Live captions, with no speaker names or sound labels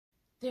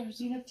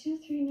There's You have two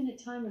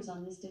 3-minute timers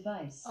on this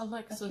device.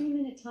 Alexa. A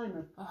 3-minute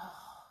timer.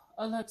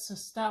 Alexa,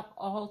 stop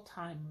all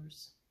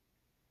timers.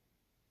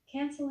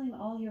 Canceling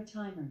all your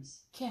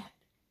timers. Cat,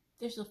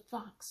 there's a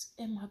fox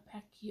in my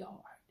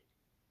backyard.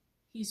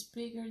 He's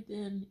bigger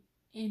than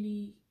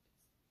the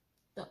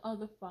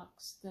other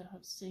fox that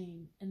I've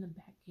seen in the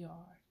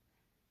backyard.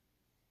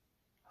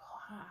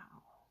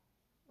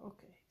 Wow.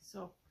 Okay,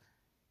 so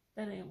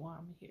that ain't why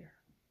I'm here.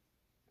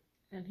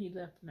 And he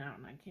left now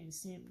and I can't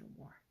see him no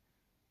more.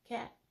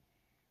 Cat,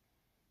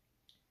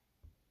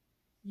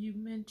 you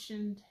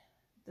mentioned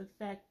the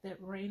fact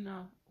that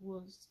Raina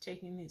was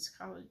taking these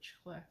college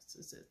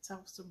classes at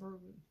South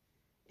Suburban,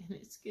 and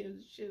it scared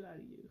the shit out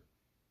of you.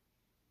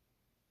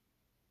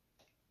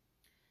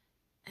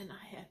 And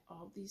I had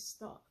all these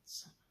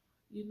thoughts,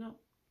 you know.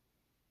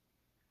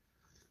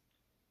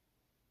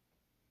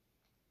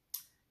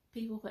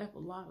 People have a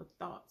lot of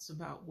thoughts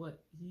about what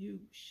you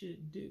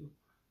should do.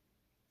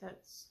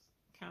 That's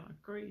kind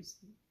of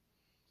crazy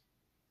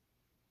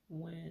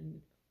when,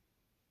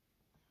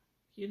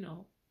 you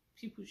know,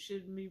 people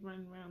shouldn't be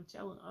running around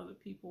telling other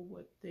people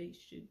what they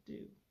should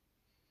do.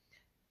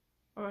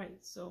 All right,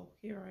 so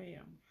here I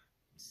am.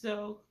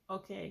 So,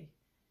 okay,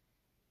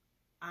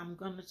 I'm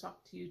going to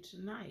talk to you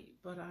tonight,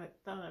 but I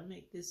thought I'd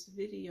make this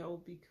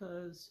video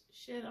because,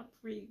 shit, I'm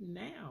free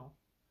now.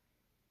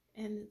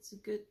 And it's a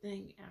good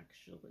thing,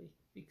 actually,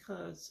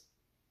 because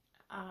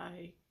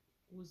I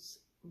was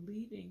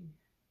leaving.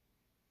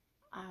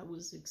 I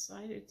was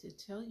excited to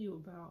tell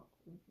you about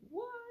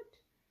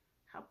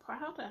how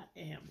proud I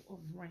am of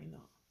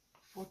Raina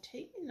for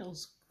taking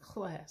those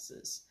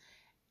classes,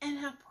 and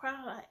how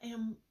proud I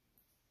am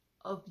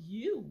of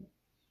you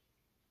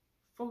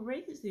for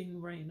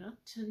raising Raina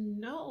to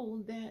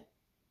know that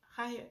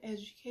higher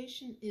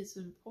education is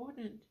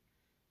important.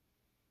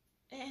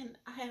 And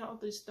I had all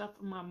this stuff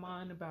in my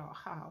mind about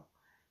how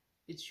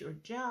it's your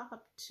job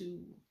to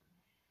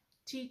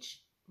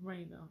teach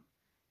Raina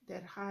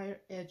that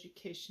higher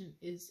education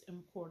is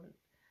important.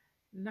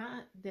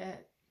 Not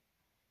that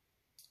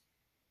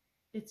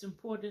it's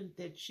important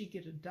that she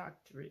get a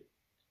doctorate,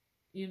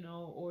 you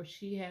know, or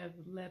she have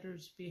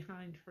letters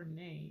behind her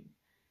name.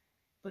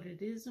 But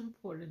it is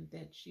important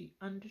that she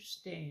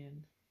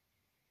understand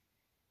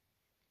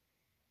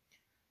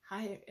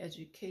higher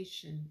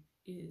education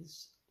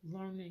is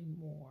learning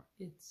more.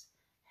 It's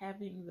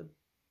having the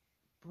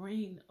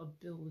brain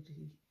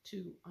ability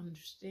to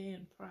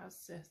understand,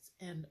 process,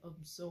 and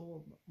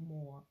absorb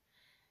more.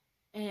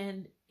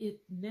 And it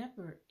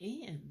never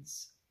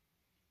ends.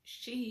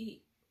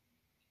 She,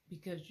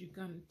 because you're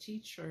going to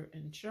teach her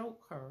and show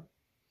her,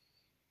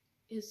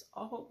 is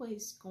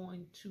always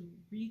going to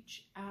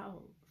reach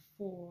out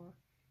for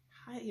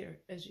higher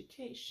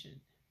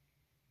education.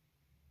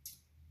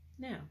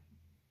 Now,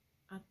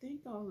 I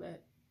think all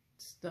that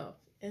stuff,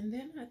 and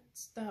then I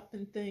stop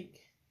and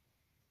think,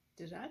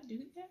 did I do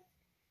that?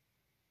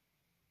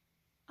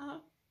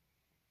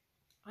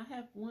 I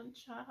have one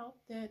child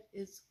that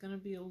is going to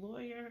be a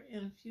lawyer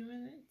in a few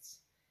minutes,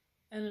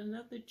 and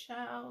another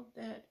child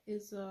that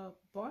is a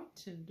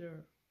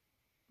bartender,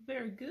 a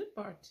very good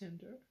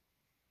bartender,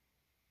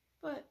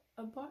 but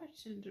a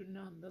bartender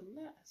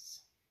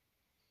nonetheless.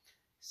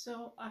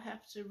 So I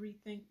have to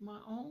rethink my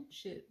own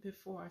shit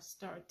before I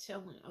start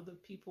telling other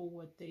people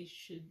what they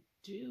should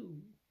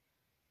do.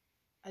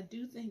 I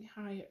do think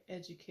higher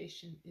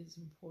education is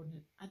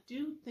important. I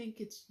do think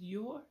it's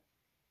your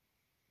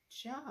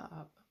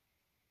job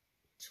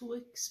to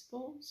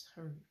expose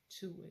her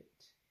to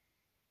it.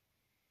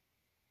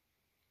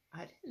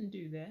 I didn't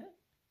do that.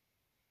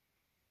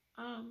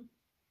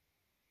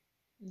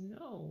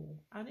 No,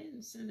 I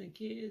didn't send the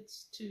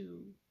kids to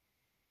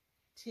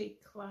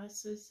take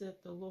classes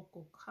at the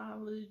local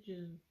college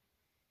and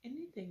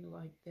anything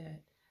like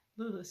that.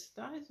 Lila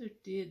Stizer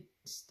did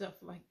stuff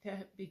like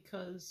that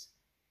because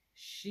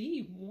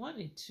she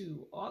wanted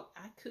to.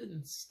 I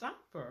couldn't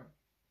stop her.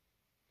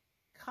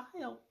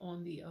 Kyle,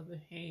 on the other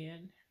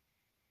hand,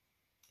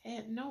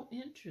 had no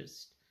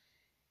interest.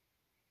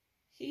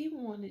 He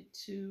wanted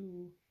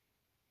to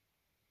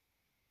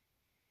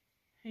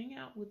hang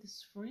out with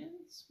his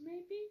friends,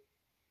 maybe.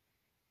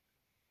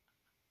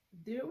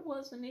 There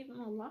wasn't even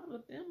a lot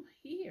of them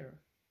here.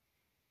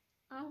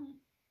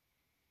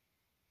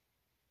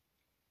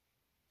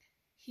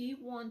 He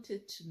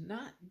wanted to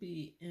not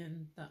be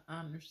in the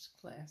honors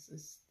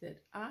classes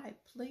that I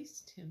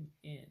placed him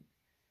in.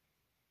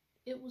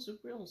 It was a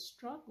real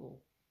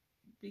struggle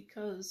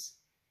because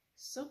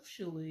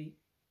socially,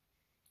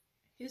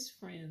 his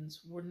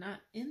friends were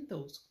not in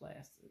those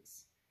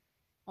classes.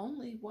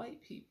 Only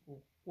white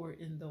people were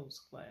in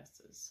those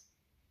classes.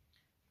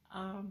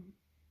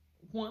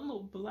 One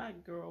little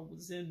black girl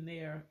was in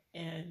there,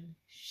 and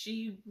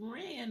she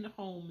ran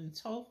home and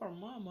told her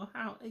mama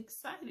how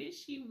excited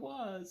she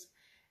was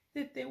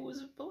that there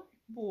was a black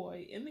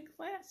boy in the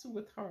class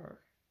with her.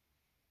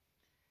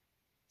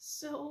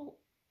 So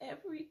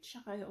every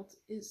child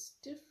is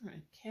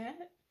different,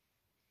 Kat.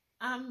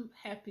 I'm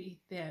happy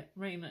that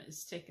Raina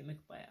is taking the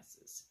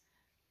classes.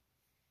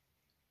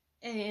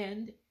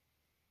 And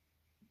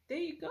there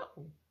you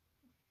go.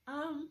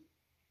 Um,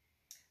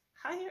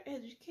 Higher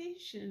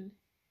education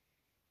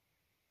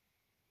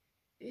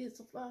is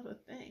a lot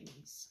of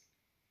things.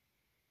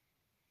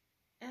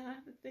 And I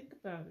have to think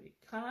about it.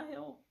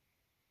 Kyle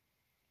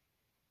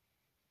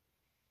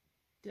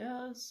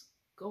does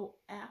go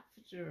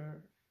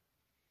after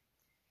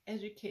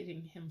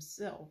educating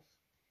himself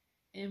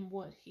in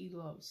what he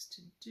loves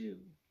to do.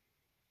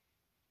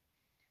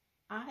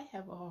 I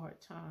have a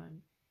hard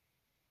time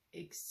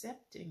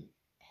accepting,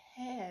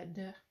 had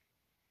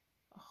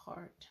a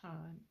hard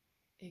time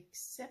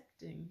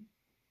accepting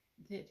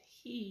that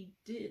he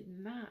did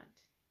not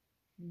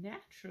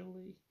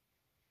naturally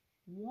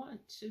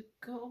want to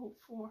go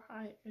for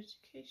higher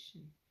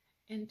education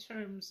in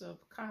terms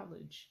of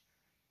college.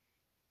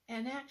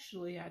 And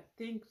actually, I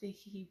think that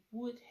he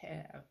would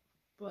have,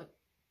 but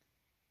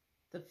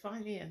the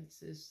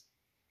finances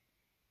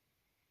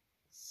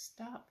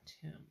stopped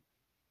him.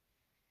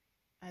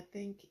 I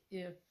think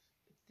if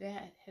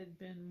that had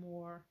been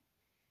more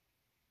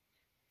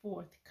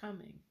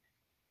forthcoming,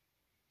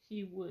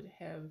 he would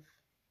have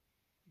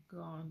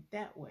gone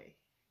that way.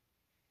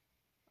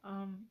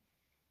 Um,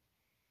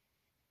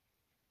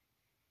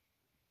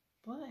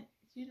 but,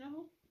 you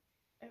know,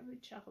 every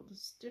child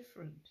is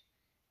different.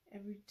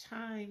 Every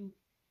time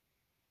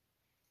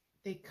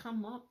they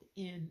come up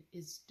in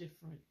is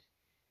different.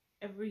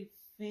 Every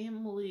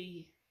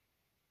family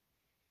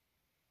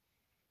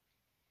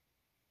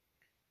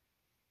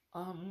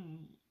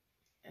um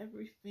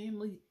every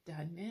family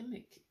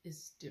dynamic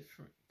is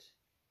different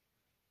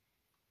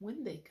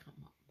when they come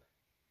up.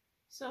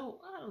 So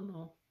I don't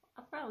know.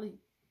 I probably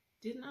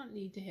did not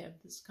need to have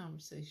this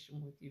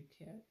conversation with you,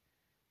 Kat,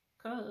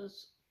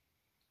 because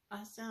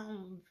I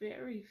sound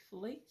very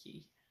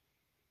flaky.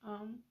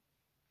 Um,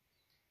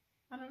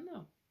 I don't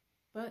know.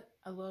 But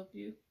I love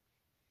you.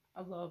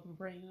 I love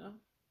Raina.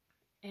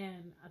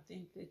 And I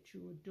think that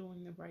you are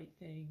doing the right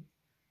thing.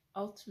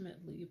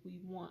 Ultimately, we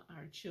want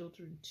our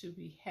children to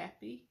be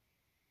happy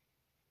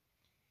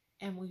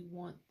and we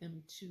want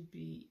them to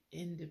be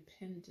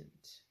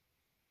independent.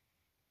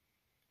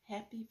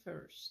 Happy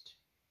first,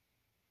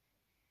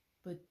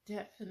 but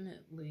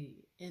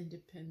definitely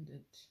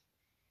independent.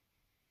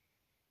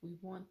 We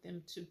want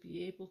them to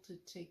be able to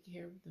take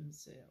care of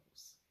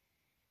themselves.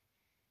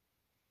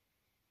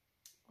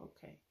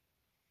 Okay,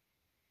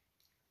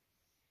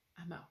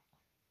 I'm out.